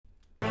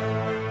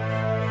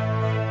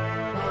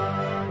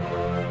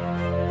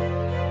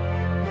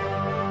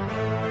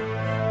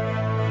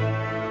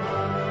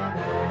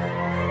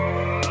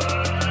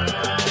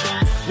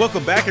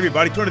Welcome back,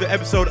 everybody, to another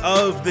episode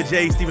of the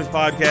Jay Stevens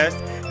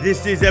Podcast.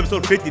 This is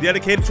episode 50,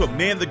 dedicated to a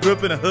man that grew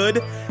up in a hood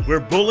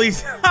where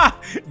bullies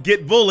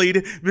get bullied,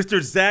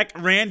 Mr. Zach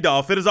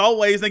Randolph. And as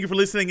always, thank you for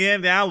listening in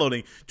and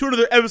downloading to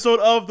another episode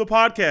of the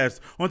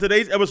podcast. On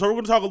today's episode, we're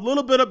going to talk a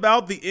little bit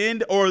about the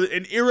end or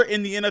an era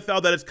in the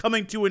NFL that is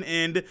coming to an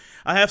end.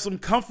 I have some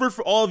comfort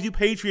for all of you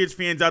Patriots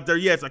fans out there.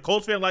 Yes, a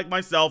Colts fan like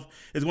myself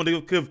is going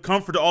to give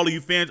comfort to all of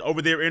you fans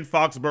over there in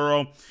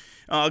Foxborough.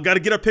 Got to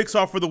get our picks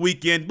off for the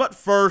weekend. But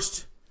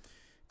first,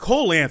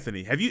 Cole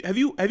Anthony. Have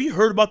you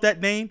heard about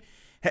that name?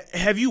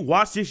 Have you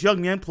watched this young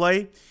man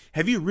play?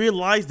 Have you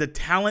realized the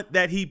talent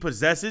that he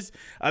possesses?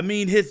 I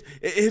mean, his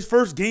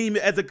first game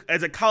as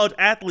a college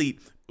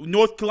athlete,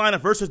 North Carolina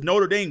versus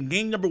Notre Dame,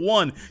 game number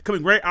 1,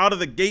 coming right out of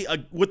the gate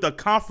with a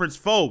conference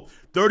foe.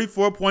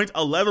 34 points,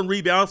 11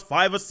 rebounds,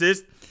 5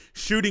 assists,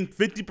 shooting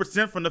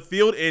 50% from the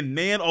field. And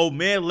man, oh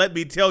man, let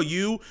me tell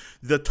you,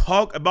 the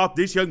talk about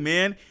this young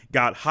man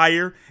got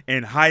higher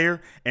and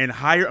higher and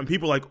higher. And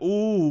people are like,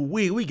 ooh,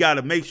 we got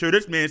to make sure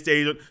this man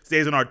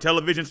stays on our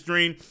television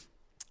screen.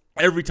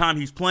 Every time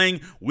he's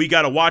playing, we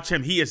got to watch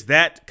him. He is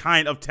that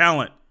kind of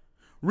talent.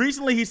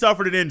 Recently, he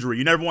suffered an injury.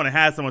 You never want to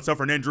have someone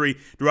suffer an injury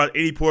throughout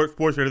any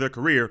portion of their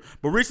career.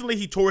 But recently,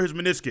 he tore his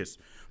meniscus.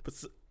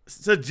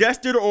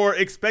 Suggested or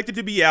expected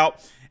to be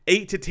out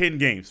 8 to 10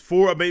 games.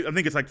 I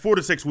think it's like 4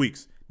 to 6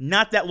 weeks.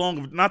 Not that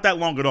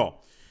long at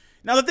all.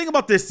 Now, the thing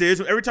about this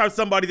is, every time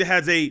somebody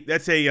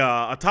that's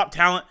a top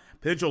talent,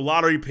 potential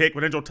lottery pick,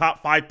 potential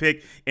top 5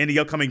 pick in the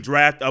upcoming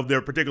draft of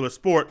their particular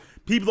sport,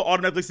 people are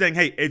automatically saying,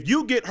 hey, if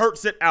you get hurt,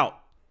 sit out.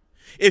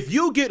 If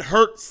you get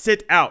hurt,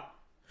 sit out.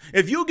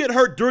 If you get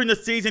hurt during the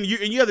season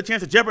and you have the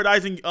chance of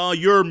jeopardizing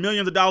your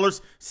millions of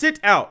dollars, sit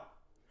out.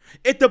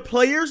 If the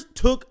players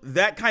took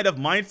that kind of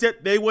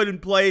mindset, they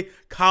wouldn't play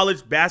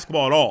college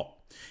basketball at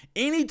all.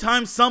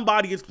 Anytime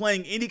somebody is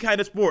playing any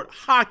kind of sport,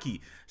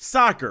 hockey,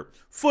 soccer,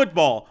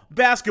 football,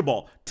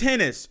 basketball,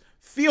 tennis,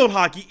 field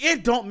hockey,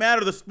 it don't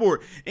matter the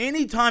sport.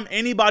 Anytime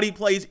anybody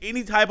plays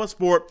any type of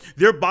sport,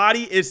 their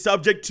body is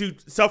subject to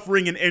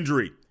suffering and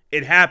injury.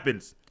 It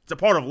happens. It's a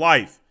part of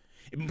life.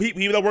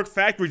 People that work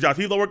factory jobs,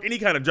 people that work any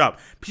kind of job,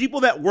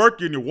 people that work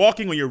when you're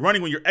walking, when you're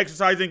running, when you're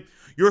exercising,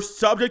 you're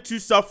subject to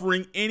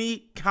suffering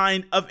any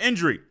kind of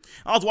injury.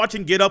 I was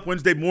watching Get Up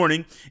Wednesday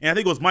morning, and I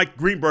think it was Mike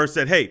Greenberg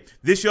said, hey,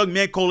 this young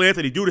man, Cole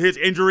Anthony, due to his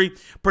injury,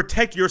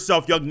 protect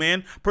yourself, young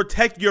man.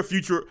 Protect your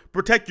future.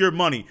 Protect your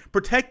money.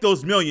 Protect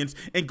those millions,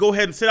 and go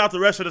ahead and sit out the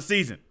rest of the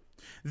season.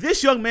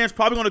 This young man's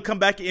probably going to come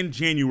back in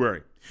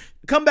January.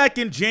 Come back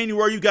in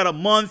January. You got a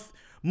month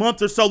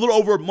or so, a little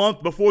over a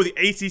month before the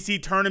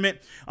ACC tournament.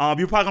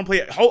 You're probably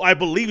going to play, I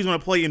believe he's going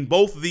to play in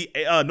both of the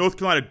North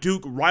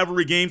Carolina-Duke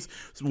rivalry games.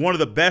 It's one of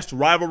the best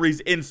rivalries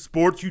in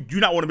sports. You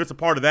do not want to miss a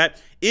part of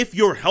that. If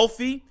you're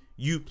healthy,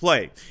 you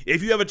play.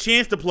 If you have a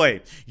chance to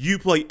play, you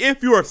play.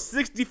 If you're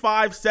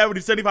 65, 70,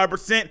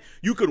 75%,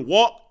 you could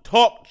walk,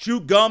 talk, chew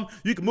gum.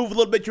 You can move a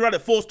little bit. You're not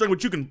at full strength,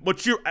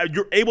 but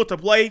you're able to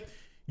play.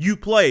 You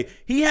play.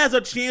 He has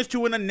a chance to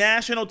win a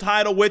national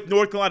title with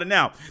North Carolina.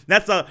 Now,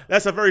 that's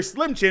a very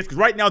slim chance because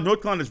right now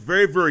North Carolina is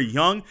very, very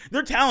young.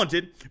 They're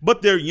talented,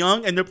 but they're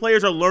young, and their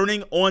players are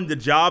learning on the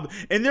job,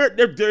 and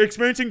they're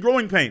experiencing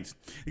growing pains.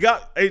 They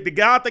got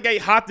out the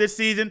gate hot this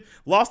season,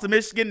 lost to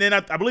Michigan, then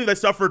I believe they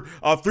suffered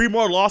 3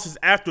 more losses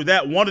after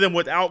that. One of them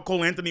without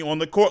Cole Anthony on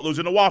the court,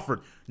 losing to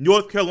Wofford.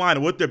 North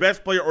Carolina, with their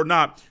best player or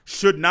not,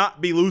 should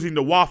not be losing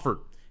to Wofford.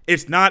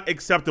 It's not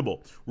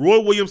acceptable. Roy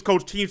Williams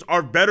coach teams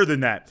are better than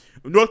that.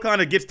 North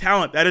Carolina gets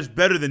talent that is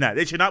better than that.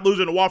 They should not lose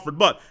to Wofford,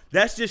 but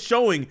that's just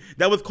showing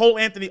that with Cole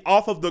Anthony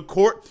off of the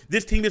court,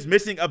 this team is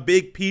missing a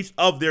big piece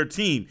of their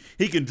team.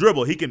 He can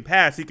dribble, he can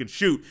pass, he can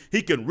shoot,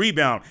 he can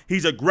rebound,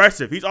 he's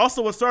aggressive. He's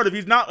also assertive.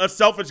 He's not a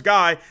selfish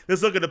guy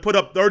that's looking to put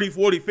up 30,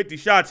 40, 50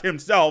 shots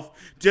himself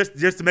just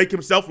to make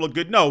himself look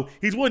good. No,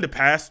 he's willing to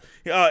pass.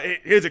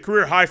 Here's a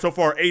career high so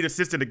far, 8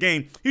 assists in a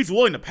game. He's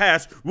willing to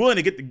pass, willing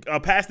to get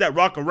pass that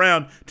rock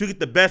around to get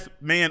the best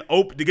man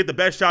open, to get the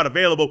best shot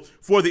available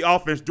for the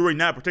offense during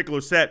that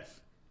particular set.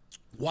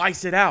 Why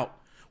sit out?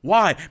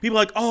 Why? People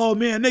are like, oh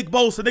man, Nick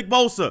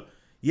Bosa.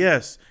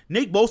 Yes,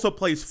 Nick Bosa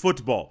plays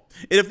football.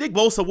 And if Nick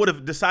Bosa would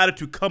have decided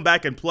to come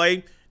back and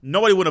play,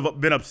 nobody would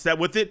have been upset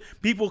with it.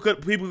 People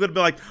could have been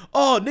like,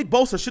 oh, Nick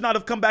Bosa should not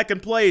have come back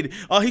and played.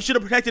 He should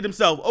have protected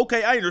himself.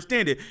 Okay, I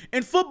understand it.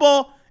 In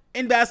football,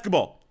 in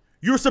basketball,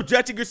 you're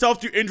subjecting yourself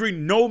to injury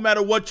no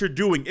matter what you're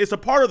doing. It's a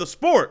part of the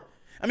sport.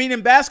 I mean,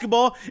 in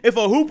basketball, if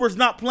a hooper's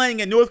not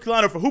playing at North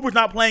Carolina, if a hooper's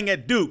not playing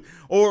at Duke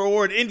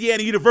or at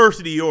Indiana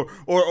University or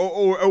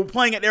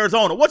playing at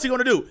Arizona, what's he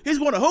going to do? He's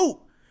going to hoop.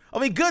 I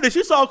mean, goodness,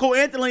 you saw Cole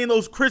Anthony in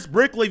those Chris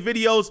Brickley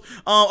videos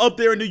up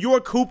there in New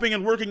York hooping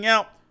and working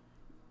out.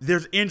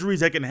 There's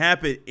injuries that can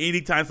happen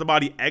anytime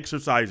somebody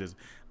exercises.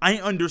 I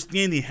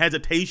understand the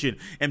hesitation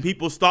and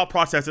people's thought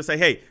process to say,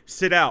 hey,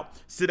 sit out,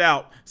 sit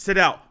out, sit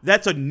out.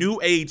 That's a new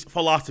age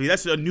philosophy.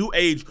 That's a new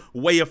age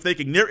way of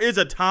thinking. There was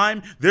a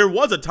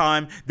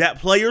time that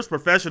players,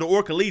 professional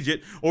or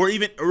collegiate, or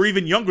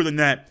even younger than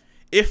that,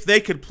 if they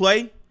could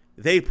play,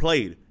 they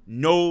played.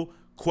 No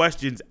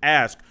questions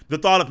asked. The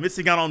thought of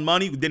missing out on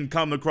money didn't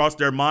come across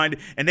their mind,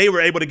 and they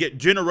were able to get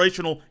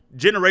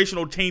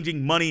generational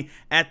changing money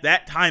at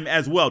that time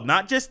as well.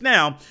 Not just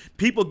now.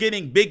 People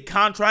getting big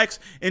contracts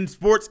in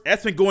sports,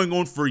 that's been going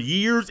on for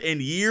years and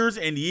years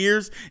and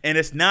years, and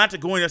it's not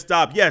going to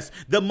stop. Yes,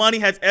 the money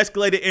has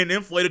escalated and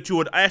inflated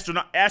to an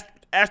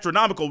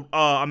astronomical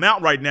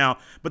amount right now,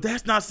 but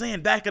that's not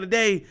saying back in the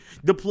day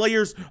the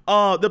players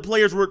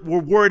were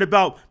worried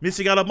about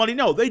missing out on money.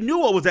 No, they knew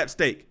what was at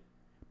stake,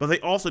 but they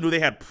also knew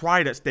they had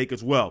pride at stake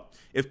as well.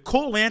 If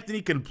Cole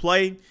Anthony can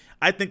play,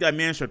 I think that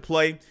man should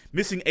play.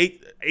 Missing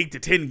 8 to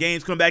 10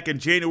 games, come back in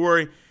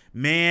January,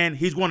 man,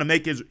 he's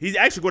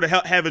actually going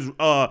to have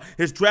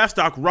his draft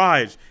stock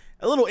rise.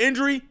 A little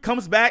injury,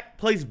 comes back,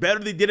 plays better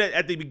than he did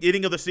at the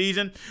beginning of the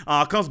season,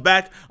 comes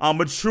back,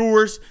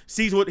 matures,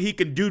 sees what he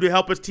can do to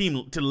help his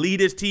team, to lead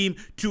his team,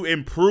 to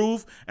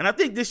improve. And I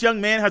think this young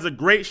man has a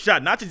great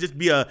shot, not to just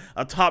be a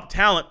top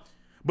talent,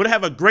 but to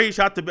have a great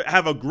shot to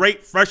have a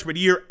great freshman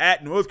year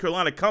at North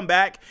Carolina. Come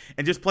back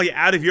and just play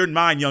out of your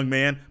mind, young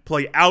man.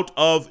 Play out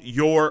of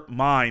your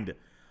mind.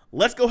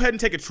 Let's go ahead and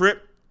take a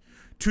trip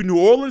to New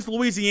Orleans,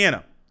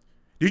 Louisiana.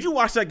 Did you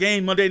watch that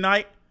game Monday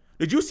night?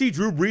 Did you see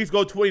Drew Brees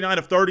go 29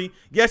 of 30?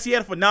 Yes, he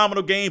had a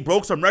phenomenal game,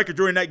 broke some records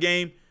during that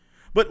game.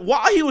 But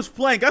while he was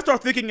playing, I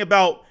started thinking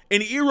about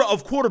an era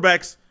of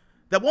quarterbacks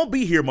that won't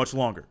be here much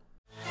longer.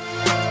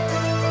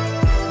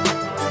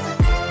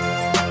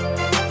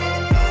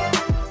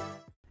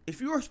 If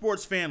you're a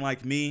sports fan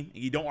like me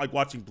and you don't like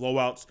watching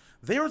blowouts,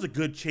 there is a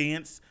good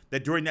chance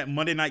that during that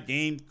Monday night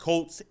game,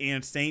 Colts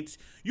and Saints,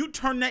 you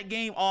turn that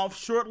game off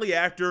shortly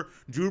after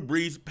Drew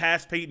Brees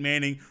passed Peyton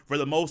Manning for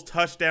the most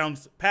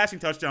passing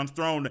touchdowns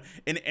thrown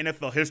in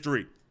NFL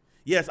history.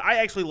 Yes, I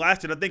actually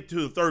lasted, I think, to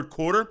the third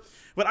quarter,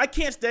 but I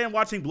can't stand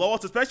watching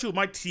blowouts, especially when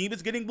my team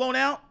is getting blown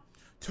out.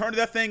 Turning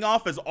that thing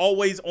off is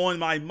always on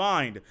my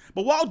mind.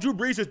 But while Drew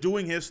Brees is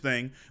doing his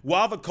thing,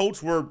 while the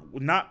Colts were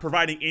not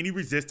providing any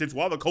resistance,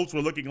 while the Colts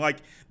were looking like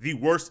the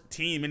worst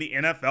team in the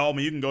NFL, I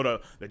mean, you can go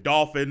to the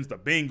Dolphins, the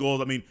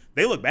Bengals. I mean,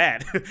 they look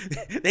bad.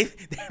 they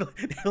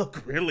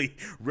look really,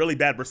 really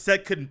bad.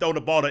 Brissett couldn't throw the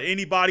ball to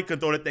anybody,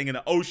 couldn't throw that thing in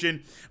the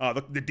ocean.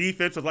 The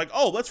defense was like,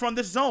 oh, let's run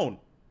this zone.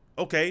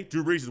 Okay,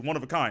 Drew Brees is one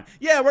of a kind.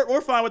 Yeah,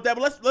 we're fine with that,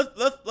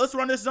 but let's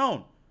run this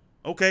zone.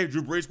 Okay,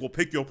 Drew Brees will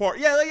pick you apart.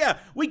 Yeah,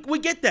 we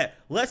get that.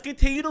 Let's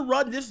continue to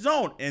run this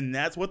zone. And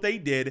that's what they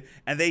did,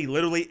 and they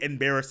literally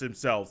embarrassed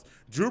themselves.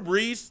 Drew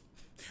Brees,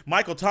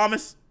 Michael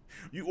Thomas,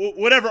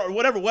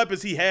 whatever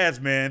weapons he has,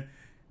 man,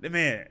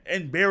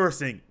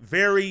 embarrassing.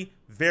 Very,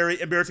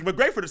 very embarrassing, but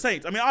great for the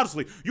Saints. I mean,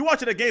 honestly, you're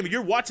watching that game, and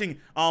you're watching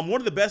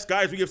one of the best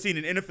guys we have seen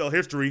in NFL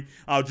history,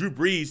 Drew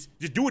Brees,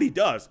 just do what he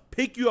does.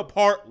 Pick you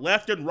apart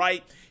left and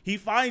right. He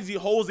finds the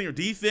holes in your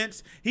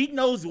defense. He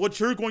knows what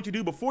you're going to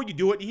do before you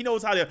do it. He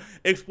knows how to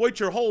exploit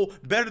your hole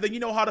better than you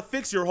know how to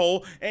fix your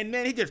hole. And,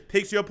 man, he just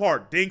picks you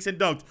apart. Dinks and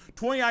dunks.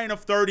 29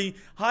 of 30.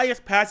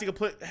 Highest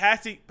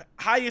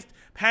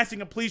passing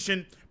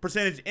completion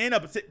percentage in a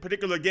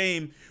particular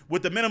game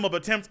with the minimum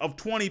attempts of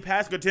 20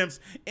 passing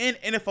attempts in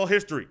NFL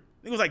history.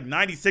 I think it was like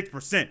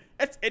 96%.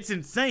 It's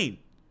insane.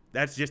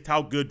 That's just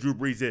how good Drew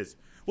Brees is.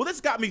 Well,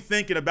 this got me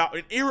thinking about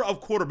an era of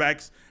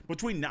quarterbacks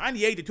between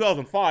 98 to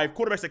 2005,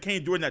 quarterbacks that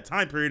came during that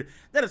time period,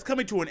 that is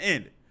coming to an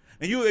end.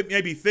 And you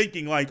may be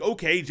thinking like,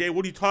 okay, Jay,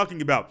 what are you talking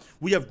about?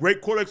 We have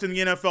great quarterbacks in the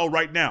NFL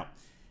right now.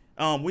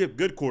 We have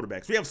good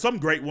quarterbacks. We have some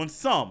great ones,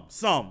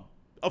 some,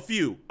 a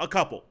few, a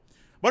couple.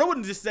 But I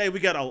wouldn't just say we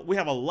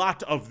have a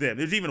lot of them.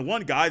 There's even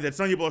one guy that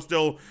some people are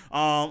still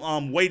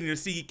waiting to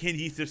see, can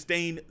he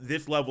sustain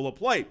this level of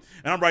play?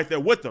 And I'm right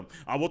there with them.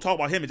 We'll talk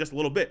about him in just a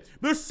little bit.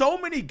 There's so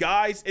many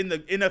guys in the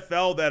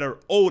NFL that are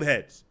old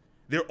heads.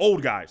 They're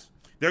old guys.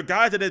 They're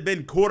guys that have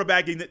been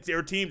quarterbacking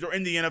their teams or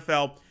in the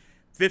NFL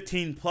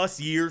 15 plus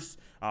years,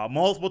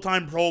 multiple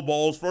time Pro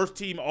Bowls, first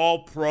team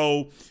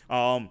All-Pro,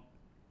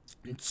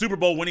 Super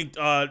Bowl winning,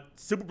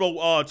 Super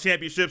Bowl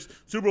championships,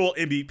 Super Bowl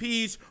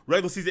MVPs,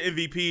 regular season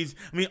MVPs.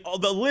 I mean,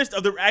 the list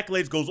of their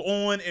accolades goes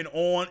on and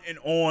on and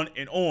on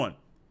and on.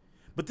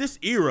 But this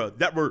era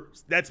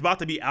that's about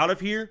to be out of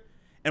here,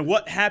 and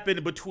what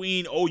happened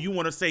between, you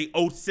want to say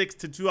 06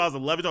 to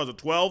 2011,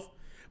 2012,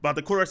 about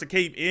the quarterbacks that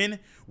came in,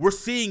 we're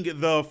seeing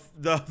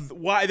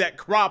why that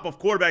crop of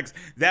quarterbacks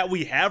that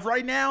we have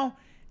right now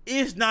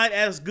is not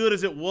as good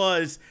as it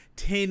was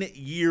 10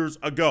 years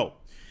ago.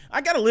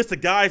 I got a list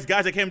of guys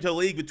that came into the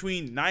league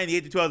between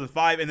 98 to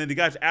 2005, and then the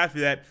guys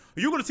after that.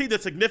 You're going to see the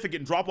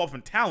significant drop-off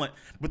in talent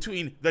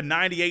between the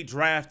 98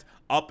 draft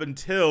up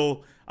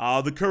until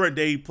the current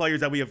day players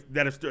that we have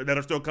that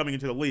are still coming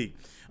into the league.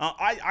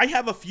 I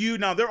have a few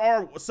now. There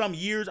are some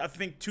years, I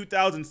think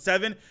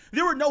 2007,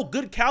 there were no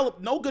good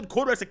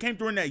quarterbacks that came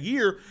during that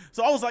year.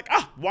 So I was like,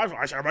 why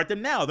should I write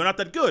them now? They're not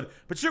that good.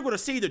 But you're going to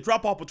see the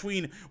drop off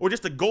or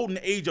just the golden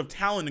age of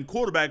talent and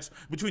quarterbacks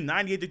between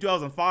 98 to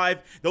 2005.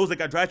 Those that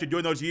got drafted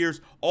during those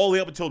years, all the way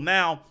up until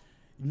now.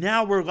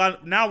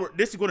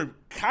 This is going to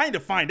kind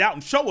of find out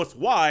and show us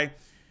why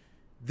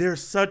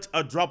there's such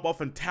a drop off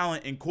in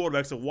talent in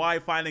quarterbacks, and why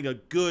finding a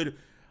good,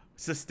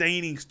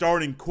 sustaining,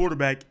 starting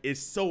quarterback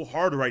is so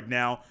hard right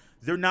now.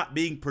 they're not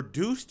being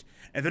produced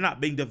and they're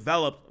not being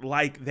developed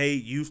like they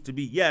used to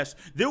be. Yes,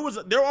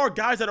 there are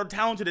guys that are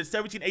talented at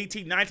 17,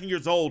 18, 19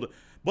 years old,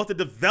 but the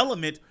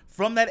development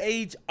from that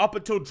age up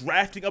until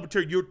drafting, up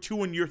until year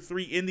 2 and year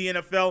 3 in the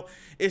NFL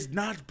is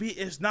not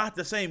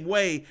the same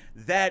way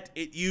that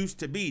it used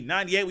to be.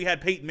 98, we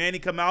had Peyton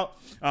Manning come out.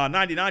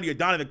 99, you had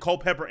Donovan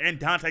Culpepper and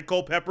Dante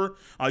Culpepper.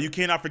 You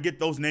cannot forget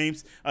those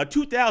names.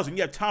 2000,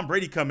 you have Tom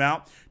Brady come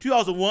out.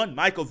 2001,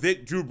 Michael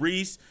Vick, Drew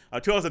Brees.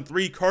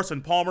 2003,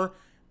 Carson Palmer.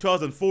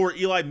 2004,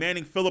 Eli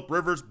Manning, Phillip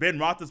Rivers, Ben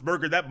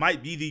Roethlisberger. That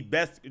might be the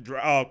best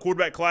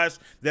quarterback class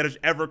that has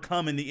ever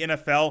come in the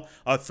NFL.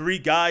 3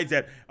 guys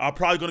that are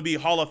probably going to be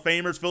Hall of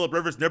Famers. Phillip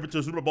Rivers never to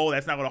the Super Bowl.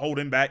 That's not going to hold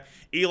him back.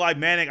 Eli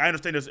Manning, I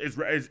understand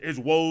his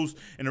woes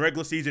in the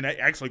regular season,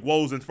 actually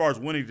woes as far as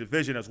winning the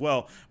division as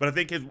well. But I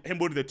think him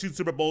winning the 2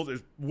 Super Bowls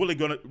is really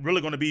going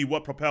to be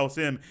what propels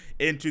him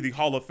into the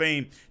Hall of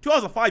Fame.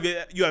 2005,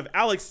 you have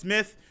Alex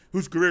Smith,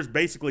 whose career is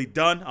basically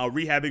done,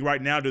 rehabbing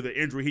right now due to the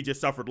injury he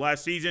just suffered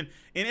last season,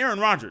 and Aaron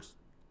Rodgers.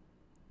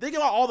 Think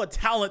about all the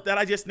talent that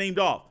I just named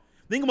off.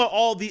 Think about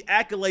all the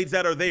accolades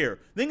that are there.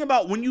 Think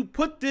about when you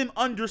put them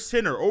under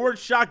center or in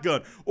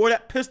shotgun or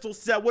that pistol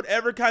set,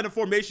 whatever kind of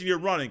formation you're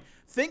running.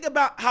 Think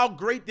about how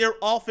great their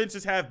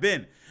offenses have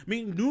been. I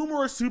mean,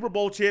 numerous Super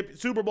Bowl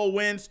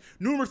wins,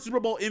 numerous Super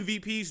Bowl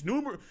MVPs,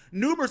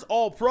 numerous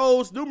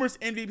All-Pros, numerous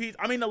MVPs.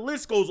 I mean, the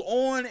list goes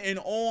on and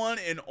on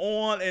and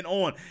on and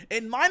on.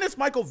 And minus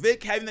Michael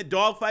Vick having the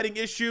dogfighting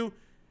issue,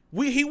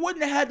 he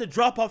wouldn't have had the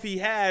drop-off he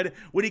had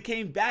when he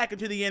came back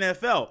into the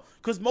NFL.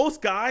 Because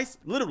most guys,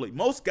 literally,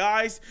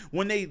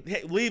 when they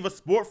leave a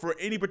sport for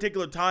any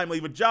particular time,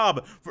 leave a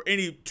job for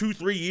any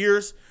 2-3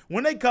 years,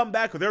 when they come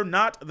back, they're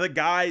not the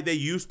guy they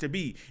used to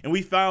be. And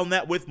we found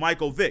that with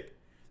Michael Vick.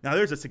 Now,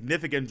 there's a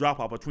significant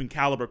drop-off between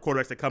caliber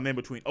quarterbacks that come in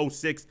between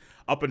 06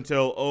 up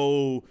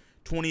until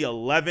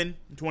 2011,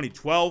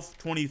 2012,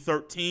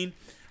 2013.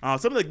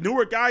 Some of the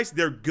newer guys,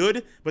 they're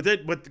good,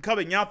 but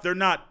coming out, they're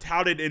not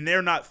touted and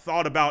they're not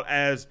thought about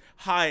as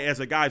high as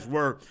the guys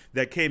were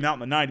that came out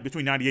in the 90s,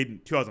 between 98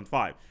 and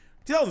 2005.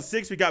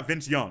 2006, we got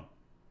Vince Young,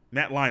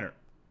 Matt Leinart.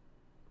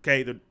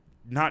 Okay, they're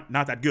not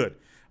that good.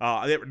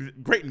 They were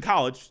great in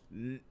college,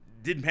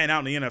 didn't pan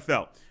out in the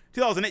NFL.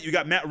 2008, you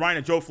got Matt Ryan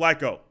and Joe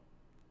Flacco.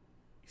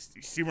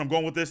 You see where I'm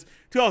going with this?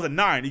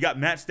 2009, you got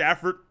Matt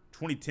Stafford.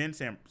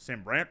 2010,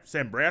 Sam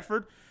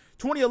Bradford.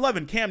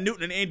 2011, Cam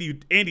Newton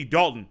and Andy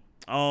Dalton.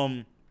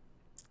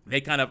 They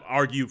kind of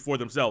argue for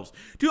themselves.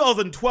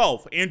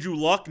 2012, Andrew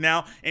Luck.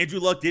 Now, Andrew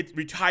Luck did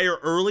retire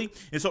early,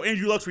 and so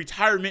Andrew Luck's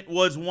retirement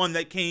was one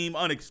that came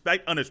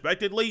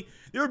unexpectedly.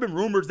 There have been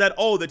rumors that,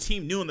 the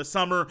team knew in the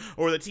summer,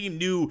 or the team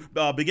knew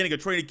beginning of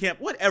training camp,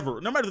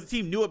 whatever. No matter if the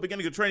team knew at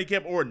beginning of training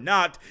camp or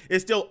not,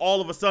 it's still all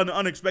of a sudden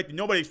unexpected.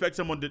 Nobody expects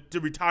someone to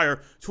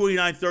retire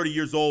 29, 30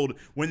 years old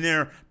when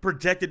they're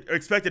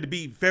expected to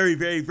be very,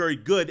 very, very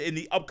good in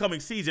the upcoming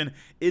season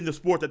in the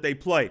sport that they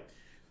play.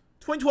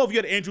 2012, you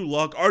had Andrew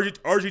Luck.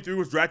 RG3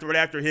 was drafted right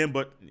after him,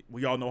 but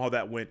we all know how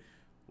that went.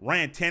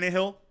 Ryan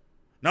Tannehill.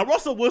 Now,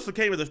 Russell Wilson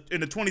came in the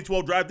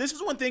 2012 draft. This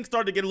is when things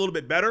started to get a little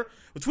bit better.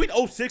 Between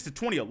 06 and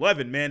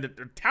 2011, man,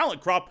 the talent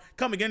crop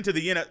coming into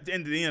the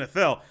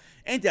NFL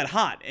ain't that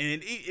hot.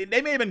 And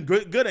they may have been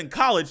good in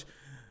college,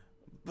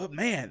 but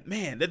man,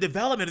 the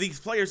development of these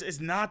players is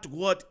not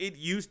what it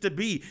used to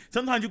be.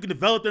 Sometimes you can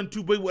develop them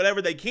to be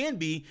whatever they can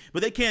be,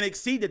 but they can't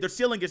exceed that. Their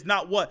ceiling is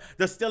not what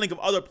the ceiling of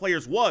other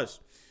players was.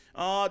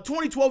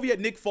 2012, you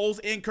had Nick Foles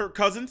and Kirk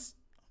Cousins.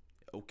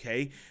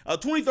 Okay.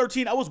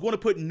 2013, I was going to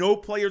put no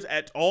players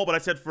at all, but I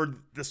said for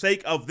the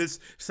sake of this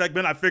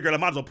segment, I figured I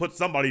might as well put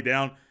somebody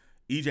down.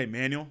 EJ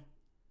Manuel,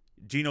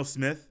 Geno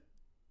Smith.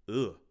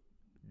 Ugh.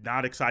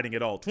 Not exciting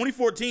at all.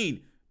 2014,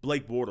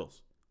 Blake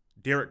Bortles,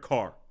 Derek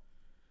Carr,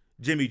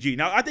 Jimmy G.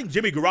 Now, I think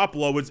Jimmy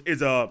Garoppolo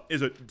is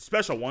a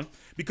special one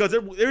because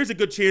there is a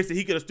good chance that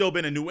he could have still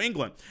been in New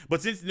England.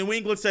 But since New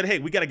England said, hey,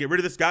 we got to get rid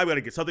of this guy, we got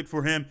to get something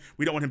for him.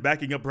 We don't want him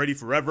backing up Brady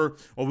forever,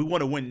 or we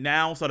want to win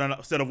now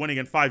instead of winning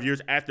in 5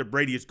 years after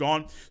Brady is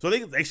gone. So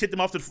they shipped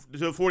him off to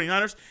the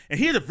 49ers, and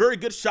he has a very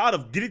good shot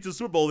of getting to the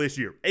Super Bowl this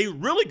year. A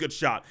really good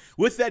shot.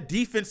 With that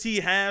defense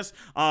he has,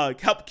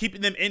 help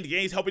keeping them in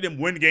games, helping them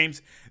win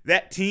games,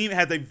 that team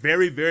has a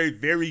very, very,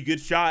 very good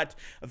shot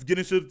of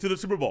getting to the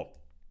Super Bowl.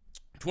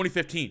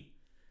 2015,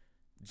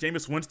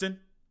 Jameis Winston,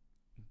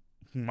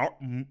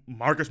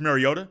 Marcus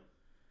Mariota.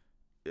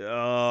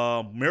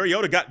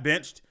 Mariota got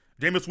benched.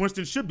 Jameis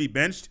Winston should be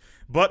benched,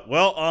 but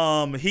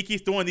he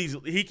keeps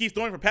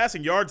throwing for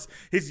passing yards.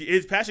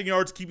 His passing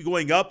yards keep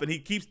going up, and he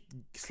keeps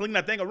slinging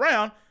that thing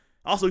around.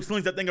 Also, he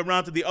slings that thing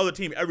around to the other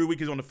team every week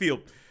he's on the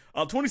field.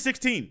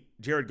 2016,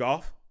 Jared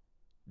Goff,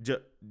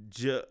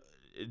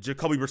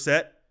 Jacoby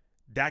Brissett,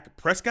 Dak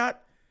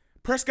Prescott.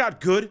 Prescott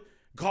good,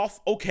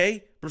 Goff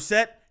okay,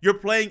 Brissett.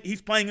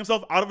 He's playing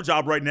himself out of a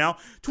job right now.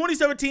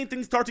 2017,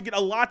 things start to get a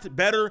lot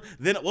better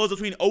than it was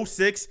between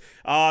 06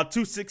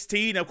 to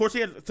 16. Of course, he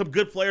had some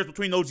good players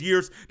between those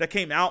years that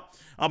came out.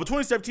 But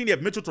 2017, you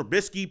have Mitchell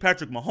Trubisky,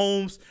 Patrick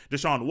Mahomes,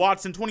 Deshaun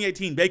Watson.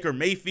 2018, Baker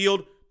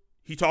Mayfield.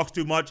 He talks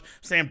too much.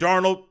 Sam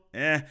Darnold,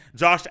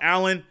 Josh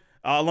Allen,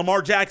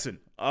 Lamar Jackson.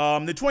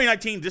 The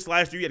 2019, just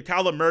last year, you had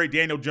Kyler Murray,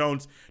 Daniel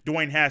Jones,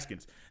 Dwayne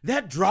Haskins.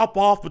 That drop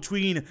off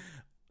between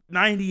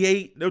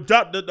 98,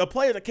 the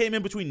player that came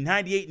in between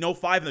 98 and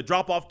 05 and the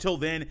drop off till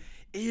then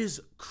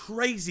is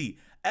crazy,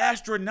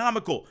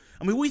 astronomical.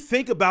 I mean, we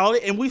think about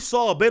it and we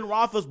saw Ben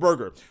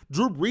Roethlisberger,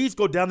 Drew Brees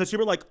go down this year.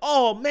 We're like,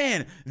 oh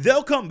man,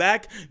 they'll come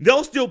back.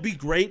 They'll still be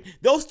great.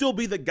 They'll still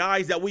be the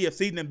guys that we have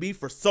seen them be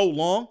for so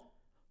long.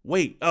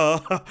 Wait,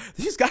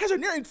 these guys are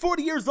nearing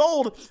 40 years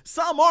old.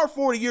 Some are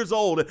 40 years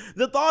old.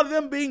 The thought of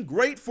them being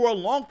great for a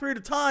long period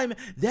of time,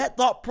 that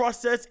thought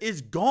process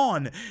is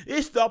gone.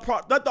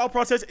 That thought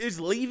process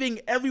is leaving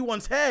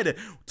everyone's head.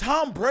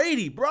 Tom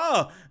Brady,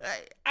 bruh,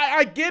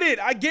 I get it.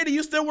 I get it.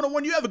 You still want to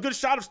win. You have a good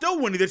shot of still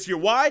winning this year.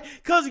 Why?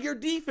 Because of your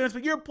defense,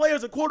 but your player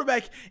as a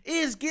quarterback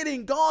is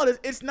getting gone.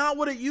 It's not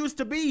what it used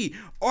to be.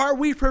 Are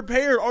we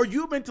prepared? Are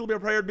you mentally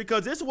prepared?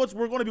 Because this is what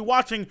we're going to be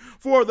watching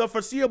for the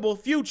foreseeable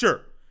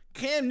future.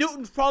 Cam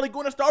Newton's probably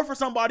going to start for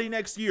somebody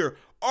next year.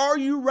 Are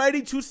you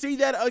ready to see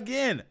that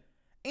again?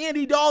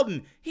 Andy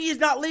Dalton, he's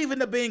not leaving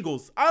the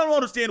Bengals. I don't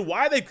understand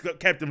why they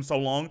kept him so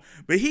long,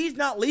 but he's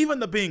not leaving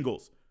the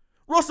Bengals.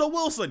 Russell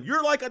Wilson,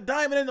 you're like a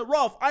diamond in the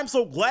rough. I'm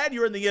so glad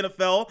you're in the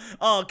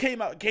NFL.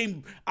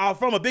 Came out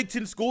from a Big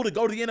Ten school to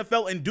go to the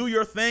NFL and do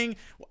your thing.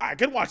 I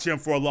can watch him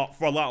for a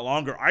lot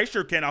longer. I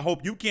sure can. I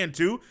hope you can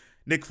too.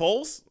 Nick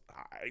Foles,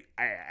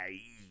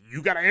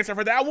 you got to answer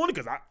for that one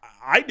because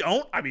I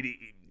don't. I mean,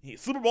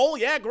 Super Bowl,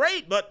 yeah,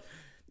 great, but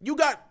you're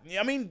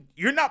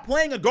not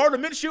playing a Gardner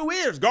Minshew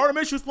is.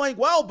 Gardner Minshew's playing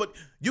well, but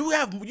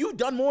you've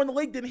done more in the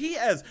league than he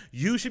has.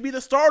 You should be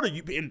the starter.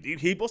 In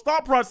people's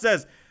thought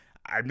process.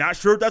 I'm not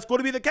sure if that's going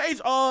to be the case.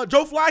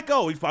 Joe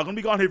Flacco, he's probably going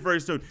to be gone here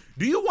very soon.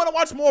 Do you want to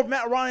watch more of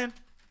Matt Ryan?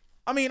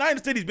 I mean, I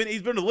understand he's been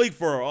in the league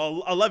for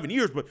 11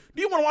 years, but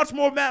do you want to watch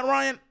more of Matt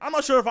Ryan? I'm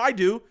not sure if I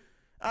do.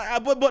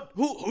 But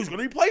who's going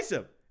to replace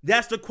him?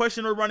 That's the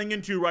question we're running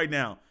into right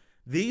now.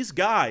 These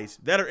guys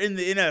that are in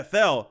the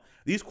NFL,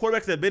 these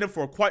quarterbacks that have been in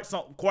for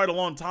quite a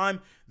long time,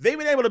 they've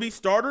been able to be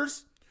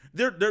starters.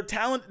 Their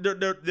talent,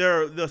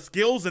 the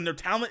skills and their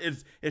talent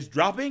is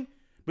dropping.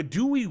 But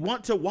do we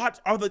want to watch?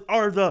 Are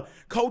the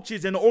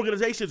coaches and the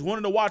organizations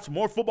wanting to watch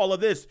more football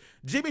of this?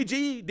 Jimmy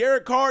G,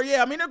 Derek Carr,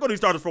 yeah, I mean they're going to be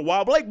starters for a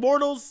while. Blake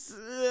Bortles,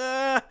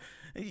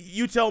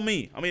 you tell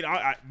me. I mean,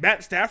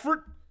 Matt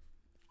Stafford.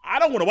 I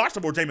don't want to watch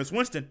some more Jameis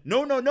Winston.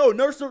 No,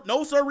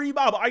 sir,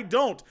 Bob. I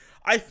don't.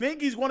 I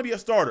think he's going to be a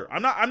starter.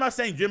 I'm not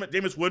saying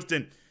Jameis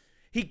Winston,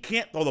 he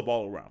can't throw the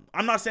ball around.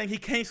 I'm not saying he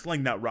can't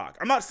sling that rock.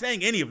 I'm not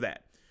saying any of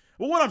that.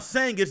 But what I'm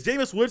saying is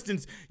Jameis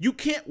Winston's, you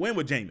can't win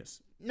with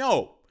Jameis.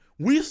 No.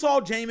 We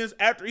saw Jameis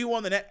after he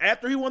won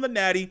the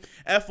Natty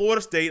at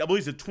Florida State. I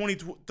believe it's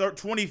the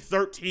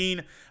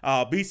 2013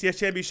 BCS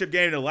championship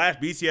game, the last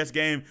BCS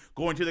game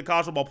going to the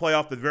college football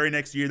playoff the very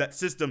next year. That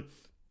system.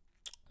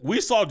 We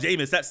saw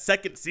Jameis that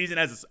second season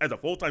as a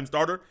full-time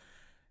starter.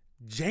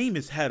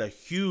 Jameis had a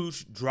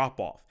huge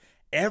drop-off.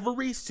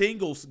 Every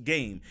single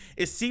game,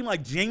 it seemed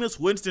like Jameis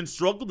Winston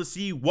struggled to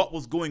see what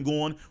was going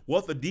on,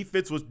 what the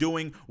defense was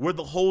doing, where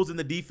the holes in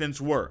the defense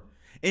were.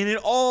 And it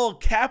all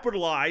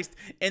capitalized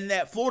in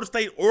that Florida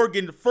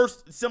State-Oregon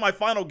first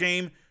semifinal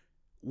game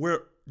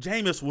where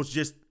Jameis was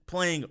just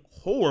playing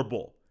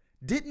horrible.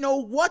 Didn't know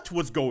what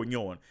was going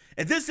on.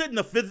 And this isn't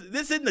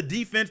the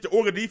defense, the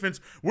Oregon defense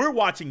we're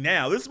watching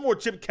now. This is more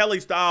Chip Kelly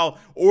style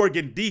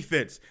Oregon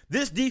defense.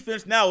 This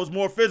defense now is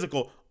more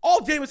physical. All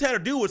Jameis had to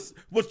do was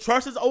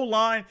trust his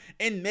O-line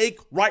and make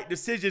right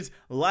decisions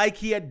like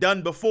he had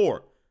done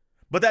before.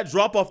 But that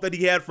drop-off that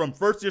he had from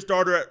first-year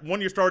starter,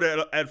 one-year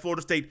starter at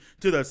Florida State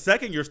to the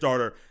second-year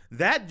starter,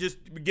 that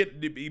just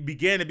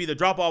began to be the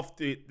drop-off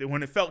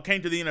when it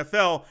came to the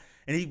NFL,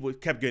 and he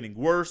kept getting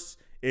worse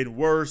and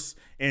worse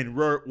and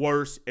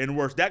worse and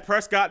worse. Dak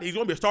Prescott, he's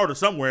going to be a starter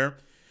somewhere.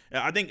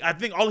 I think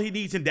all he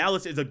needs in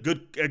Dallas is a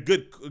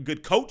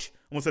good coach.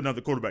 I won't say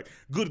another quarterback.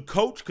 Good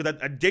coach, because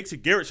Jason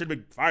Garrett should have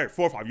been fired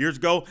 4 or 5 years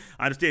ago.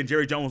 I understand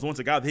Jerry Jones wants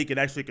a guy that he can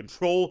actually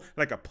control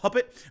like a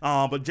puppet.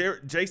 But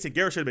Jason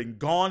Garrett should have been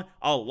gone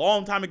a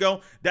long time ago.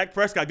 Dak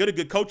Prescott, a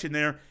good coach in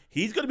there.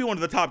 He's going to be one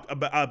of the top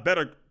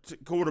better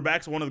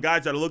quarterbacks, one of the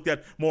guys that are looked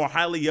at more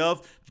highly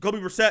of. Jacoby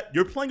Brissett,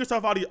 you're playing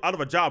yourself out of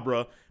a job,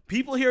 bro.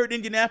 People here in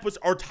Indianapolis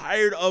are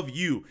tired of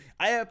you.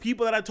 I have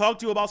people that I talk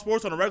to about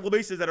sports on a regular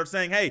basis that are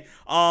saying, hey,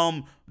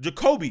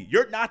 Jacoby,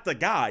 you're not the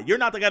guy. You're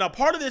not the guy. Now,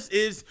 part of this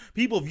is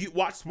people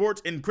watch sports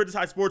and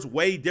criticize sports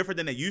way different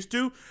than they used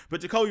to.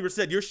 But Jacoby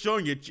Brissett, you're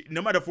showing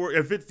no matter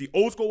if it's the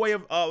old school way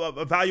of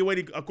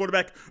evaluating a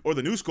quarterback or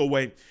the new school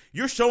way,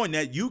 you're showing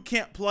that you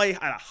can't play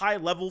at a high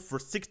level for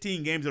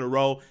 16 games in a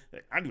row.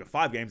 Not even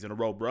 5 games in a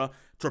row, bro.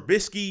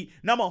 Trubisky.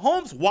 Now,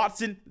 Mahomes,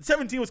 Watson,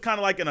 17 was kind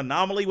of like an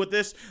anomaly with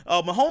this.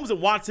 Mahomes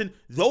and Watson,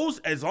 those,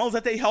 as long as they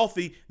stay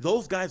healthy,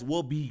 those guys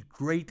will be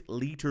great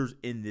leaders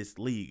in this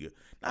league.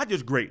 Not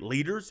just great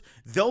leaders.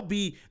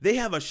 They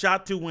have a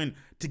shot to win,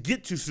 to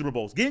get to Super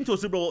Bowls. Getting to a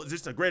Super Bowl is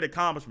just a great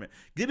accomplishment.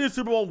 Getting to a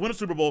Super Bowl, win a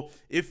Super Bowl.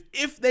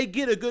 If they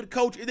get a good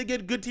coach, if they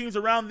get good teams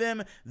around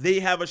them, they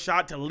have a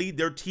shot to lead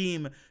their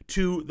team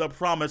to the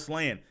promised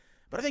land.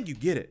 But I think you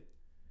get it.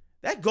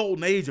 That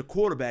golden age of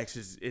quarterbacks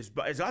is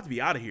about to be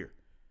out of here.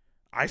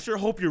 I sure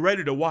hope you're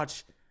ready to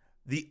watch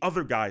the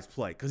other guys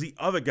play, because the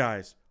other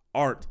guys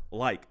aren't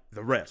like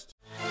the rest.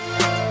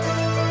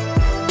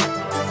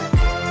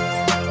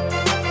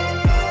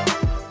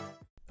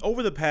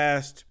 Over the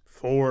past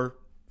 4,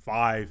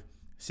 5,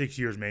 6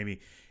 years maybe,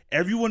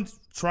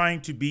 everyone's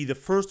trying to be the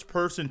first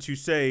person to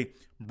say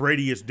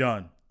Brady is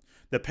done.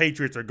 The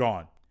Patriots are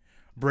gone.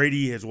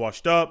 Brady has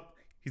washed up.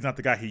 He's not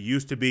the guy he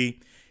used to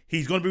be.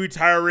 He's going to be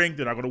retiring.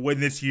 They're not going to win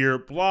this year.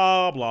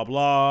 Blah, blah,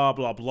 blah,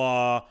 blah,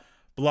 blah,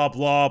 blah,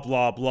 blah,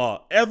 blah,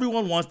 blah.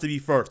 Everyone wants to be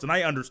first, and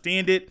I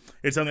understand it.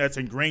 It's something that's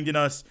ingrained in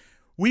us.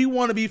 We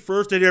want to be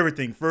first at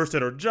everything. First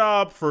at our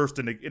job, first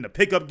in a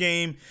pickup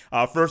game,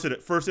 first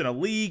in a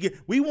league.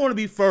 We want to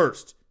be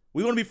first.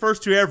 We want to be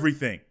first to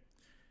everything.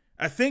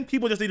 I think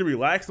people just need to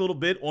relax a little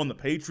bit on the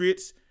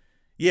Patriots.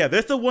 Yeah,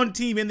 that's the one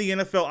team in the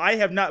NFL I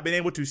have not been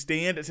able to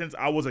stand since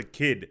I was a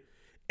kid.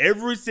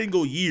 Every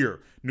single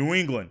year, New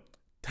England,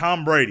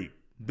 Tom Brady,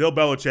 Bill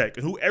Belichick,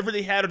 and whoever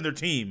they had on their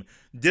team,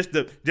 just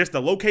the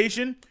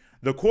location,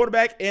 the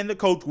quarterback, and the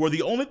coach were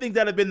the only things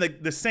that have been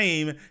the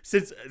same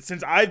since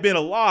I've been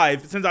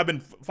alive, since I've been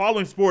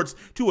following sports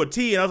to a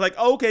T. And I was like,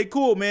 okay,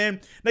 cool, man.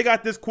 They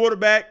got this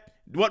quarterback.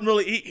 Wasn't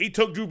really he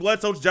took Drew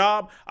Bledsoe's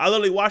job. I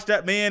literally watched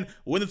that man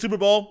win the Super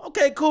Bowl.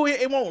 Okay, cool.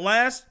 It won't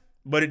last,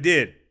 but it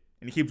did.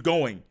 And it keeps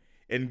going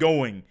and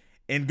going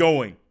and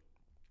going.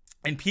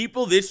 And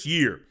people this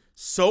year,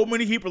 so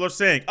many people are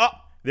saying, oh,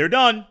 they're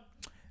done.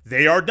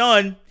 They are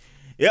done.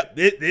 Yep,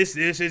 this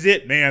is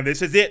it, man.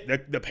 This is it.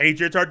 The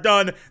Patriots are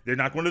done. They're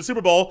not going to the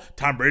Super Bowl.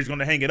 Tom Brady's going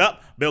to hang it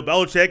up. Bill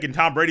Belichick and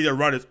Tom Brady, their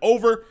run is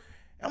over.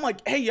 I'm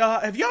like, hey, y'all,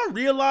 have y'all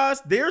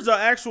realized there's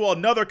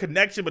another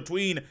connection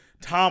between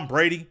Tom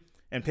Brady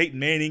and Peyton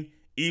Manning,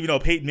 even though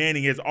Peyton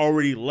Manning has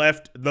already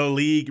left the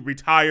league,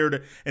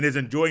 retired, and is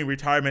enjoying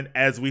retirement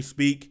as we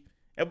speak?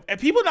 And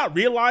people not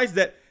realize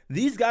that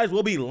these guys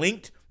will be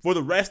linked for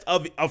the rest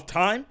of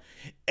time?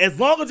 As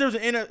long as there's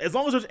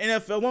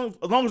NFL,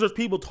 as long as there's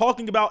people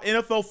talking about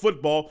NFL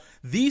football,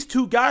 these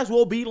two guys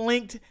will be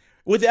linked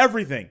with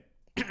everything.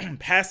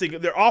 Passing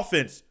their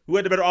offense, who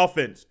had the better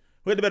offense,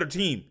 who had the better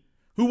team,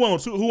 who won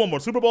more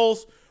Super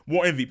Bowls,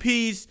 more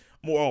MVPs,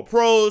 more All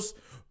Pros,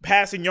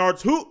 passing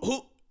yards.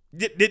 Who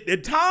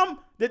did Tom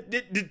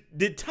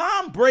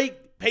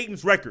break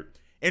Peyton's record?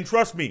 And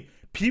trust me,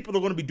 people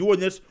are going to be doing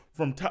this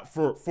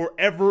for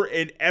forever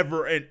and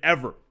ever and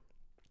ever,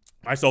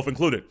 myself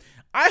included.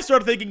 I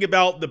started thinking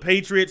about the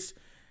Patriots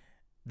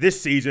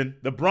this season,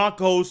 the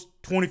Broncos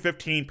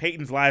 2015,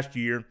 Peyton's last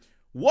year.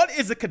 What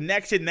is the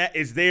connection that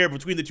is there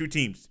between the two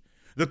teams?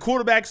 The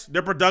quarterbacks,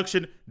 their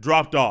production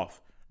dropped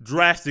off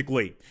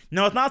drastically.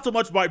 Now, it's not so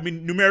much by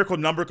numerical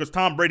number, because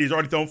Tom Brady has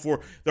already thrown for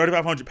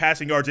 3,500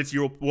 passing yards this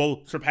year,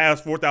 will surpass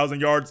 4,000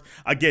 yards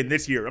again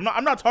this year.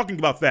 I'm not talking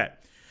about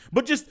that.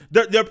 But just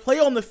their play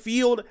on the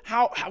field,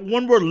 how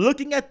when we're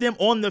looking at them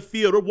on the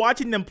field or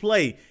watching them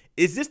play,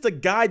 is this the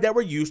guy that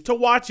we're used to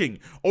watching?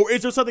 Or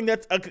is there something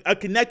that's a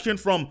connection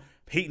from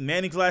Peyton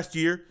Manning's last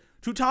year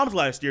to Tom's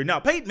last year?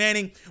 Now, Peyton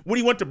Manning, when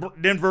he went to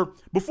Denver,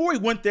 before he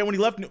went there, when he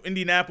left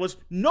Indianapolis,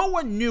 no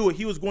one knew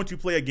he was going to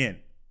play again.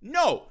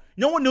 No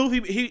one knew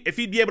if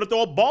he'd be able to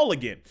throw a ball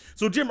again.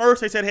 So Jim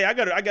Irsay said, hey, I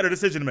got a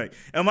decision to make.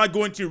 Am I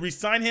going to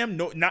re-sign him,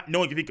 not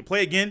knowing if he could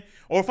play again?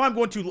 Or if I'm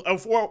going to,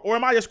 or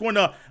am I just going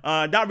to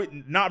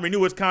not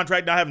renew his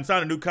contract, not have him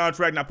sign a new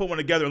contract, not put one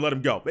together and let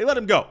him go? They let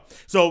him go.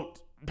 So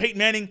Peyton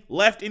Manning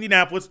left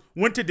Indianapolis,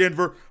 went to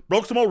Denver,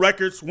 broke some more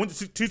records, went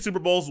to 2 Super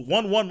Bowls,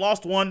 won 1,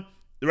 lost 1.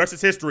 The rest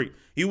is history.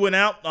 He went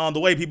out the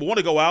way people want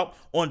to go out,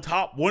 on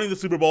top, winning the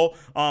Super Bowl,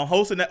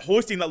 hoisting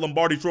that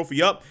Lombardi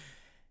trophy up.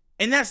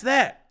 And that's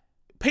that.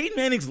 Peyton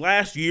Manning's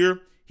last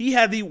year, he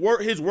had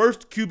his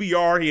worst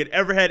QBR he had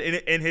ever had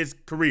in his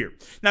career.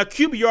 Now,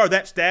 QBR,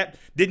 that stat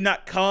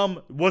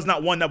was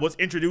not one that was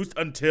introduced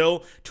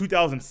until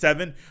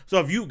 2007. So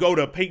if you go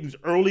to Peyton's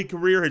early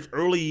career, his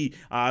early,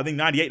 I think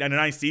 98,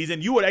 99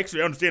 season, you would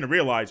actually understand and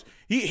realize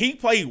he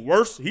played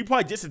worse. He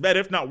played just as bad,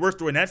 if not worse,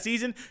 during that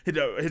season.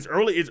 His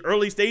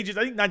early stages,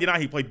 I think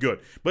 99 he played good.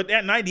 But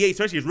at 98,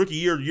 especially his rookie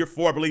year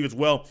 4, I believe as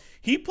well,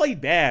 he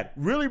played bad,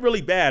 really,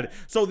 really bad.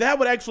 So that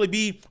would actually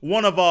be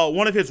one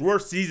of his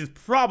worst seasons,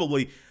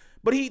 probably.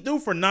 But he threw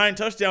for 9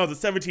 touchdowns and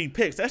 17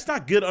 picks. That's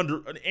not good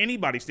under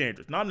anybody's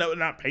standards.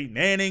 Not Peyton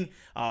Manning.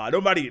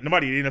 Nobody in the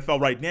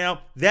NFL right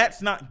now.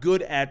 That's not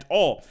good at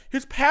all.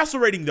 His passer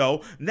rating,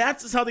 though,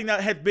 that's something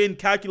that has been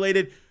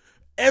calculated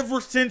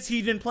ever since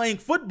he's been playing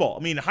football.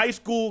 I mean, high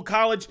school,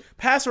 college,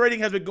 passer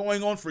rating has been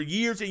going on for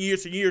years and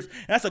years and years.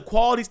 And that's a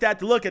quality stat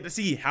to look at to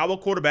see how a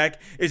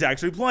quarterback is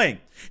actually playing.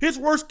 His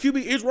worst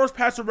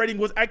passer rating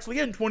was actually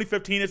in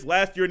 2015, his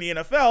last year in the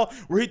NFL,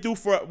 where he threw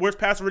for worst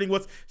passer rating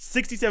was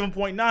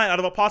 67.9 out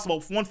of a possible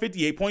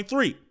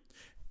 158.3.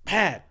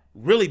 Bad.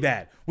 Really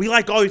bad. We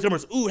like all these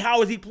numbers. Ooh,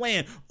 how is he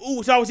playing?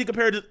 Ooh, how is he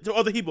compared to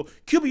other people?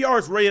 QBR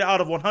is rated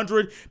out of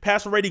 100,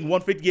 passer rating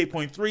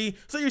 158.3.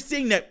 So you're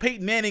seeing that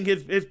Peyton Manning,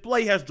 his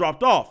play has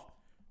dropped off.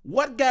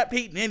 What got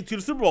Peyton Manning to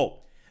the Super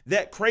Bowl?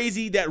 that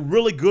crazy, that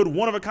really good,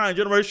 one-of-a-kind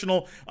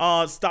generational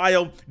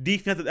style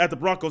defense that the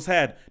Broncos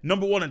had.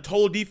 Number 1 in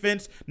total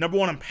defense, number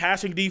 1 in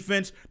passing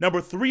defense,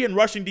 number 3 in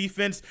rushing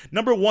defense,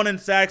 number 1 in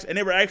sacks, and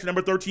they were actually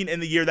number 13 in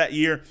the league that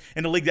year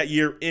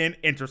in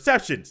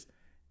interceptions.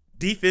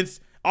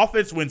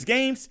 Offense wins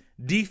games,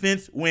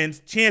 defense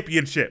wins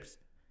championships.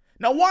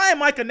 Now, why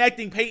am I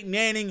connecting Peyton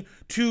Manning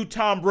to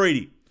Tom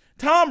Brady?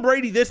 Tom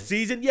Brady this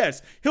season,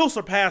 yes, he'll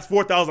surpass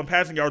 4,000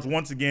 passing yards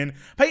once again.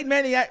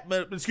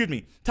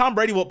 Tom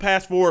Brady will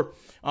pass for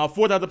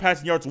 4,000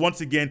 passing yards once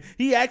again.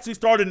 He actually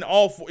started in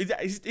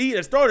he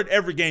has started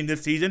every game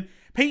this season.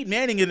 Peyton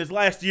Manning in his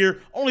last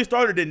year only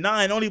started in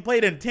 9, only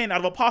played in 10 out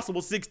of a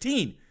possible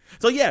 16.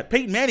 So yeah,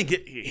 Peyton Manning,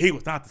 he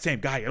was not the same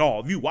guy at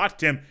all. If you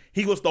watched him,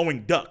 he was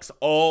throwing ducks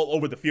all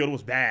over the field. It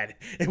was bad.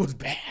 It was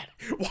bad.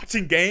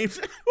 Watching games,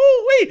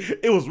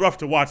 it was rough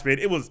to watch, man.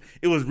 It was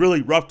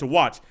really rough to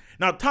watch.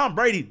 Now, Tom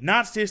Brady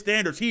notched his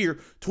standards here,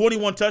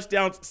 21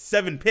 touchdowns,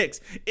 7 picks.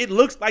 It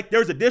looks like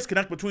there's a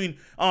disconnect between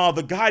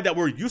the guy that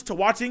we're used to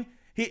watching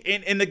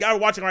and the guy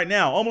we're watching right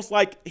now. Almost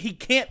like he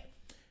can't.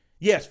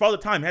 Yes, Father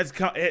Time has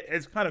kind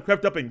of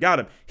crept up and got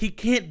him. He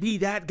can't be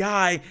that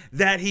guy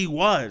that he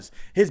was.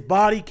 His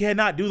body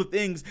cannot do the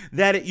things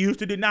that it used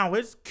to do. Now,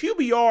 his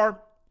QBR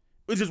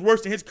is just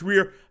worse than his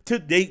career to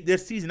date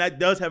this season. That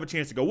does have a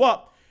chance to go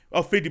up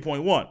of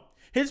 50.1.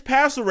 His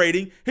passer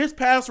rating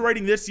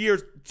this year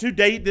to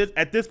date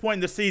at this point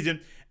in the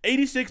season,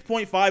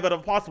 86.5 out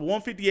of a possible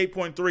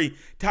 158.3,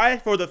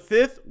 tied for the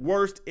 5th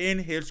worst in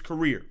his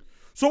career.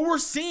 So we're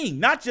seeing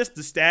not just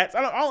the stats,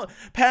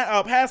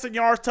 passing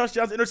yards,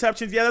 touchdowns,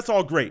 interceptions, yeah, that's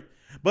all great.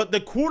 But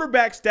the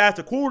quarterback stats,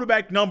 the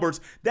quarterback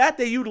numbers that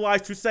they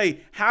utilize to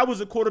say how was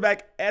the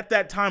quarterback at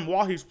that time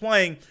while he's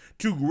playing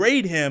to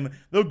grade him,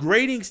 the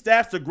grading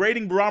stats, the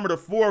grading barometer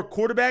for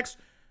quarterbacks,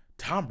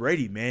 Tom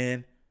Brady,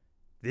 man,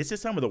 this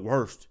is some of the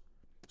worst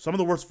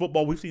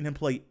football we've seen him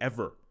play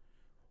ever.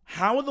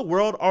 How in the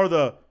world are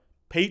the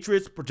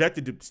Patriots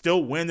projected to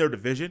still win their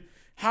division?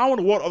 How in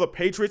the world are the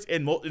Patriots,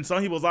 in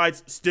some people's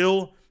eyes,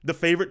 still the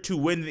favorite to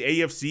win the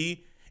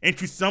AFC? And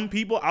to some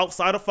people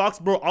outside of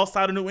Foxborough,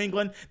 outside of New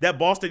England, that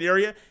Boston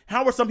area,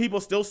 how are some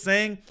people still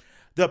saying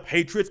the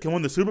Patriots can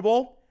win the Super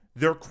Bowl?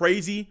 They're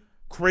crazy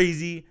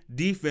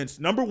defense.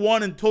 Number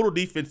 1 in total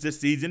defense this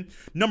season.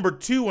 Number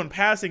 2 in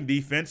passing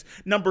defense.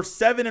 Number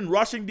 7 in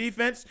rushing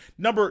defense.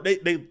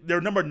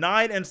 They're number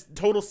 9 in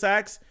total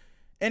sacks.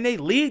 And they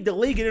lead the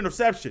league in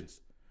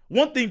interceptions.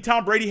 One thing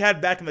Tom Brady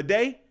had back in the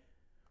day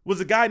was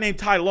a guy named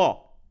Ty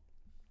Law.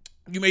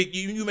 You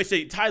may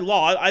say, Ty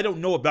Law, I don't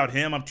know about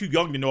him. I'm too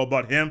young to know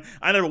about him.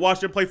 I never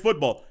watched him play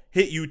football.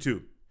 Hit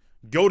YouTube.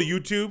 Go to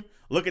YouTube.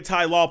 Look at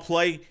Ty Law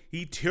play.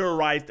 He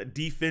terrorized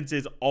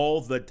defenses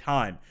all the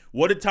time.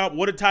 What did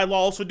Ty Law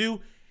also do?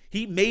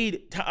 He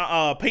made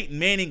Peyton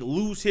Manning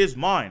lose his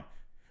mind.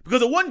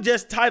 Because it wasn't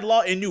just Ty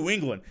Law in New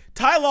England.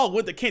 Ty Law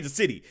went to Kansas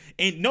City.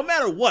 And no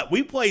matter what,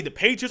 we played the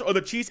Patriots or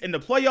the Chiefs in the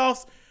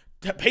playoffs,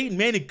 Peyton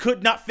Manning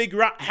could not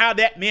figure out how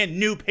that man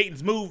knew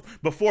Peyton's move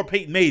before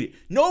Peyton made it.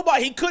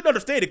 He couldn't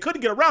understand it,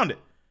 couldn't get around it.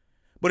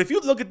 But if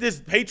you look at this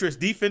Patriots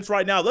defense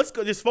right now, let's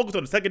just focus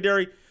on the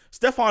secondary.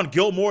 Stephon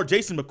Gilmore,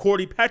 Jason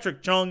McCourty,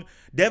 Patrick Chung,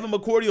 Devin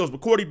McCourty, those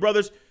McCourty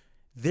brothers,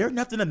 they're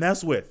nothing to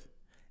mess with.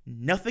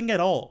 Nothing at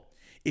all.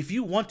 If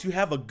you want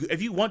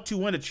to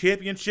win a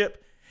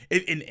championship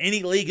in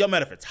any league, no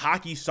matter if it's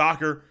hockey,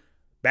 soccer,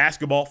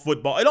 basketball,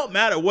 football, it don't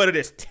matter what it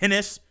is,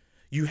 tennis,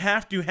 you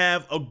have to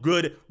have a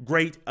great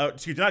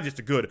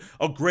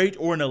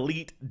or an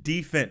elite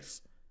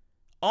defense.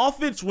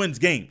 Offense wins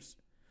games.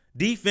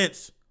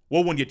 Defense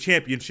will win you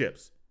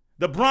championships.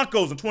 The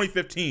Broncos in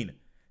 2015,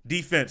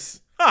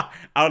 defense,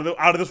 out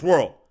of this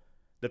world.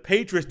 The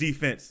Patriots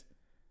defense,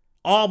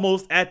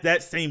 almost at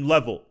that same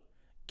level.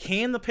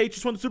 Can the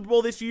Patriots win the Super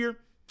Bowl this year?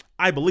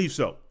 I believe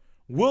so.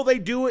 Will they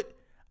do it?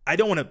 I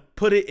don't want to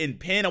put it in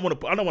pen. I don't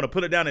want to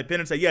put it down in pen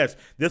and say, yes,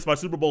 this is my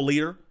Super Bowl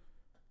leader.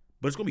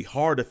 But it's going to be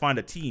hard to find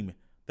a team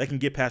that can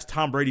get past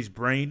Tom Brady's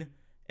brain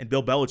and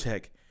Bill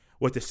Belichick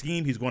with the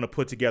scheme he's going to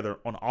put together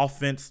on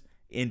offense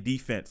and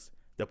defense.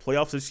 The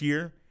playoffs this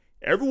year,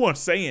 everyone's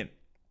saying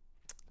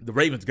the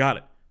Ravens got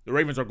it. The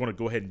Ravens are going to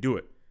go ahead and do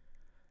it.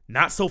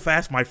 Not so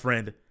fast, my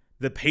friend.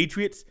 The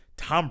Patriots,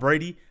 Tom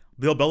Brady,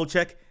 Bill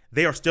Belichick,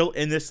 they are still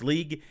in this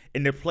league.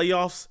 In the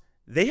playoffs,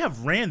 they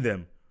have ran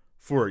them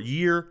for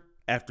year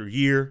after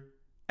year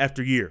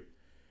after year.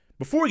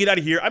 Before we get out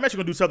of here, I'm actually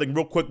going to do something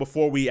real quick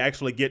before we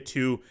actually get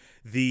to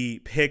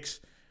the picks.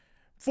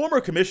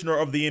 Former commissioner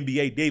of the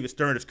NBA, David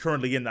Stern, is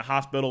currently in the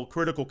hospital,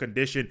 critical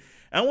condition.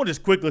 And I want to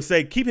just quickly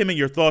say, keep him in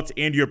your thoughts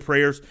and your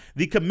prayers.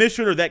 The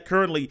commissioner that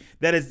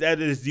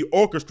is the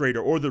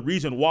orchestrator or the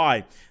reason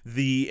why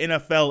the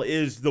NFL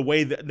is the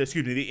way that, the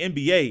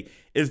NBA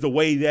is the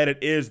way that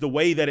it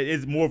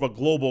is more of a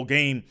global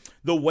game,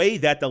 the way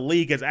that the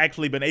league has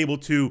actually been able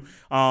to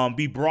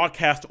be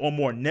broadcast on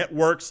more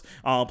networks.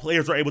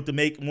 Players are able to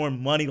make more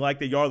money like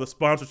they are. The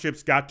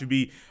sponsorships got to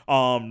be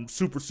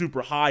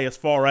super high as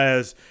far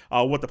as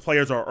what the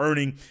players are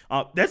earning.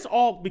 That's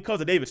all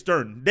because of David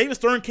Stern. David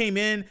Stern came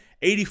in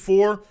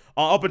 '84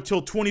 up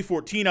until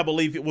 2014, I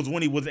believe it was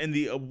when he was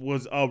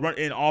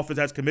in office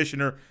as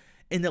commissioner.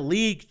 And the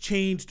league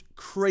changed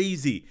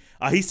crazy.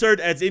 He served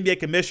as NBA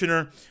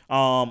commissioner.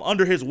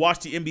 Under his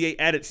watch, the NBA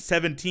added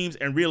 7 teams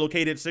and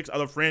relocated 6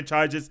 other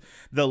franchises.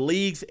 The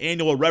league's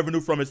annual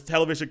revenue from its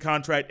television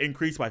contract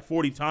increased by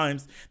 40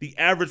 times. The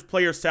average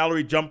player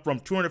salary jumped from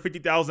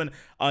 $250,000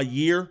 a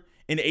year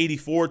in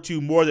 '84 to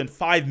more than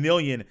 $5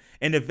 million,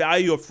 and the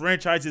value of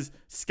franchises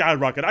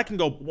skyrocketed. I can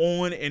go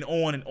on and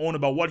on and on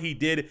about what he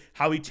did,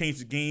 how he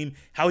changed the game,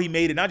 how he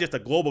made it not just a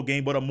global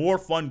game, but a more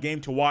fun game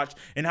to watch,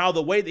 and how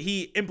the way that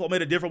he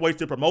implemented different ways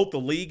to promote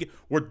the league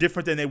were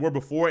different than they were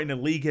before, and the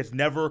league has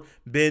never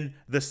been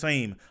the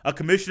same. A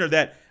commissioner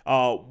that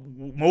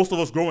most of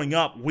us growing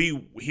up,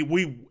 we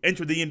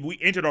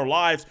entered our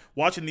lives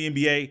watching the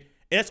NBA.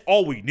 And that's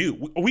all we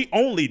knew. We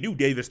only knew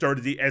David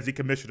Stern as the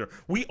commissioner.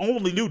 We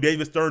only knew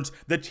David Stern's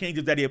the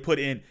changes that he had put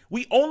in.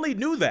 We only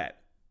knew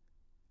that.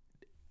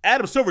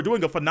 Adam Silver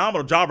doing a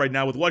phenomenal job right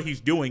now with what he's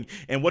doing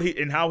and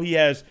how he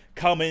has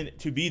come in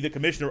to be the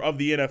commissioner of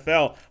the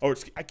NFL, or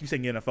I keep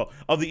saying NFL,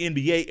 of the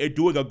NBA, and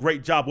doing a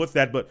great job with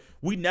that. But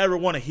we never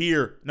want to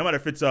hear, no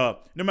matter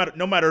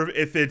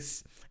if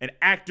it's an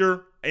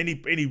actor, any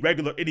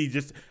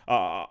just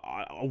a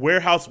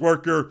warehouse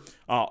worker,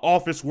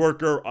 office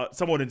worker,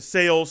 someone in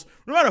sales,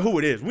 no matter who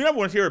it is. We never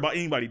want to hear about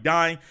anybody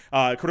dying,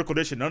 critical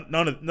condition,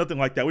 nothing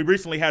like that. We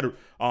recently had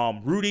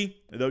Rudy.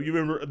 You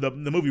remember the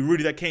movie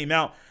Rudy that came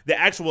out?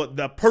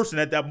 The person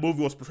that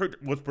movie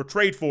was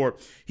portrayed for,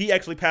 he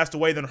actually passed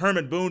away. Then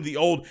Herman Boone, the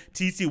old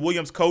T.C.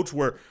 Williams coach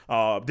where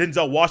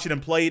Denzel Washington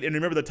played, and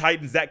remember the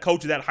Titans, that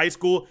coach of that high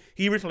school,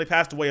 he recently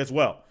passed away as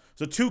well.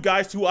 So 2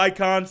 guys, 2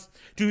 icons,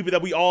 2 people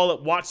that we all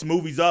watched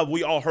movies of,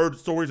 we all heard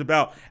stories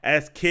about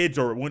as kids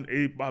or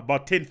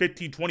about 10,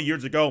 15, 20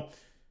 years ago.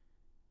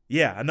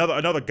 Yeah,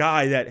 another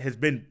guy that has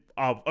been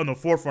on the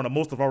forefront of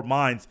most of our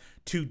minds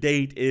to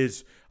date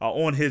is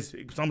on his,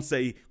 some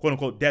say,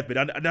 quote-unquote, deathbed.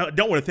 I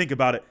don't want to think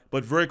about it,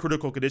 but very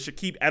critical condition.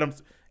 Keep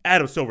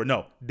Adam Silver,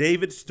 no,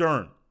 David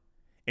Stern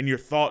in your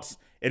thoughts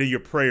and in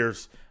your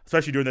prayers,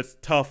 especially during this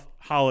tough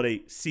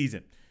holiday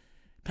season.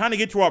 Time to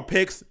get to our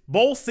picks.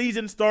 Bowl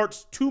season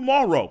starts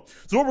tomorrow.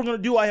 So what we're going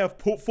to do, I have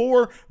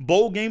 4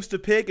 bowl games to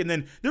pick, and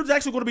then there's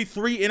actually going to be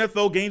 3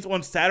 NFL games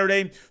on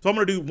Saturday. So I'm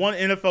going to do one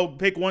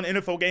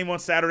NFL game on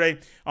Saturday, 2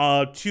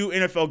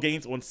 NFL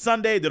games on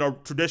Sunday that are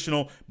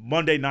traditional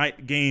Monday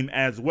night game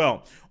as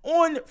well.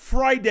 On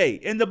Friday,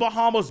 in the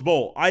Bahamas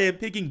Bowl, I am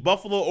picking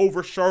Buffalo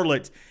over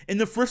Charlotte. In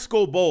the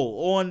Frisco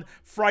Bowl on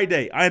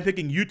Friday, I am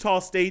picking Utah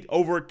State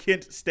over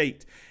Kent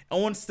State.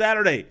 On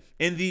Saturday,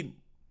 in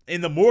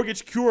the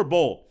Mortgage Cure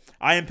Bowl,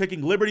 I am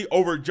picking Liberty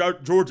over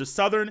Georgia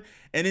Southern.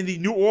 And in the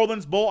New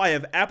Orleans Bowl, I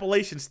have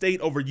Appalachian State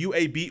over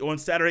UAB on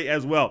Saturday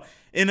as well.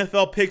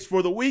 NFL picks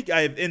for the week,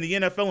 I have in the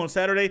NFL on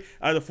Saturday,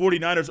 I have the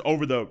 49ers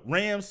over the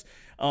Rams.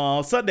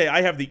 Sunday,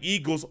 I have the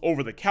Eagles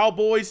over the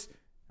Cowboys.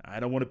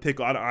 I don't want to pick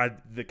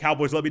the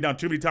Cowboys let me down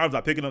too many times.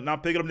 Not picking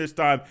them this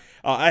time.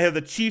 I have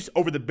the Chiefs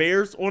over the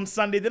Bears on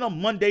Sunday. Then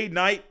on Monday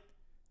night,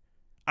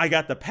 I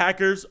got the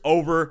Packers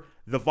over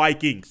the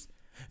Vikings.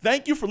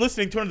 Thank you for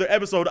listening to another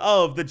episode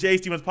of the Jay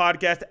Stevens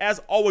Podcast. As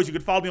always, you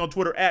can follow me on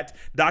Twitter at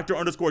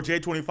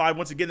Dr_J25.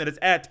 Once again, that is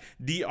at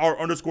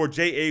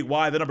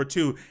Dr_JAY, the number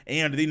 2,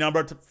 and the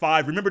number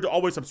 5. Remember to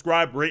always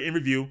subscribe, rate, and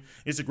review.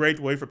 It's a great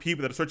way for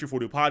people that are searching for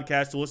new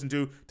podcasts to listen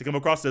to come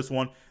across this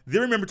one.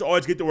 Then remember to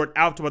always get the word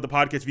out about the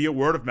podcast via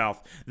word of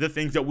mouth. The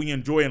things that we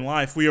enjoy in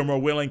life, we are more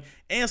willing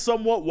and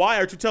somewhat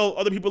wired to tell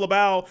other people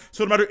about.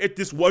 So no matter if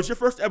this was your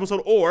first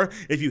episode or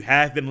if you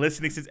have been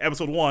listening since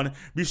episode 1,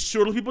 be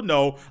sure to let people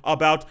know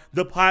about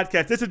the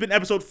podcast. This has been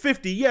episode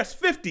 50, yes,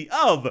 50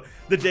 of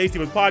the Jay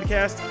Stevens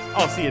Podcast.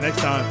 I'll see you next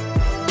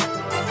time.